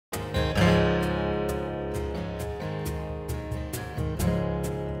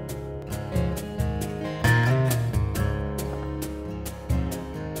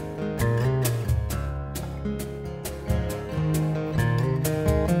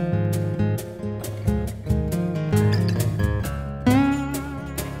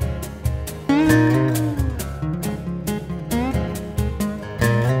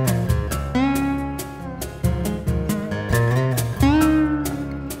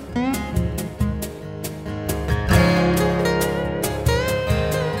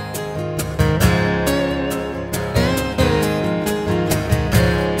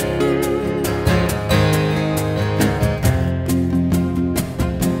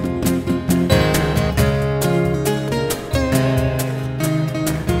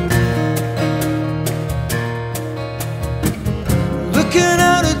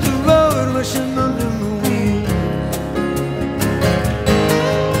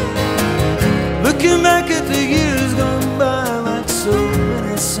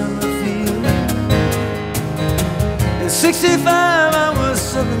65 I was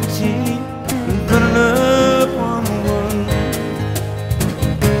 17, running up on one.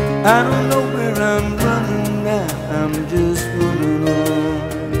 I don't know where I'm running now, I'm just running on.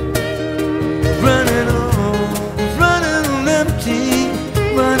 Running on, running on empty,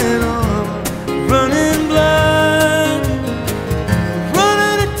 running on, running blind.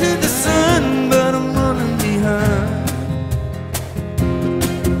 Running into the sun, but I'm running behind.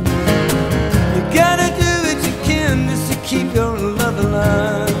 You gotta do what you can just to keep your love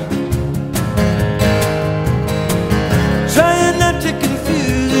alive. Trying not to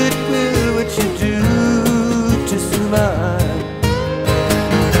confuse it with what you do to survive.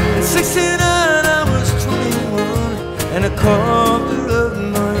 At 69 I was 21 and a carver of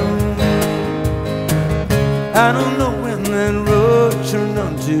my own. I don't know when that road turned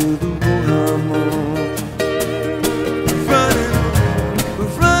onto the road I'm on. Running on,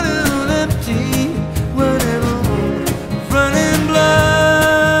 running on empty, running on, running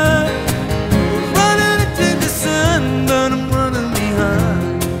blind. Running into the sun, but I'm running behind.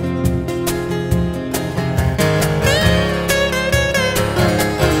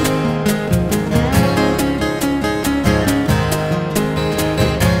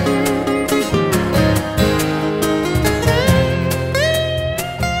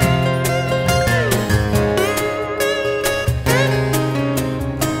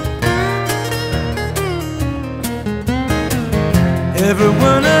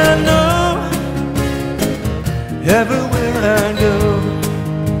 Everyone I know, everywhere I go,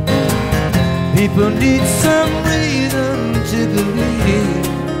 people need some reason to believe.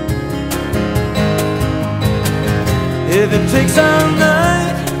 If it takes all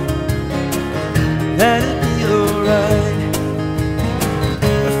night, that'd be alright.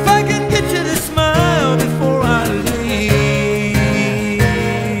 If I can get you to smile before I leave.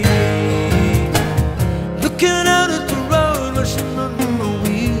 Looking out at the road, rushing under the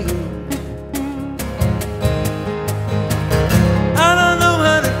wheel. I don't know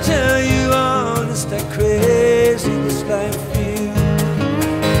how to tell you all just that crazy this life feels.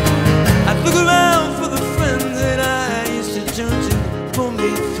 I look around for the friends that I used to turn to pull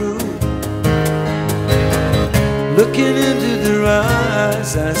me through. Looking into their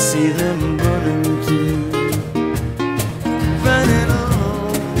eyes, I see them running too. Running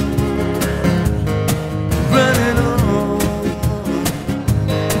on, running on,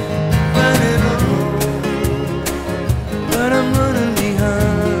 running on, but I'm running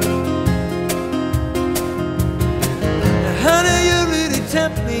behind. Now how do you really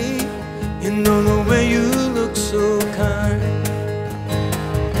tempt me? You know the way you look so kind.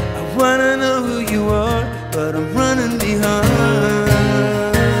 I wanna know who you are, but I'm running behind.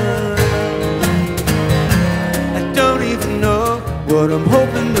 I don't even know what I'm holding.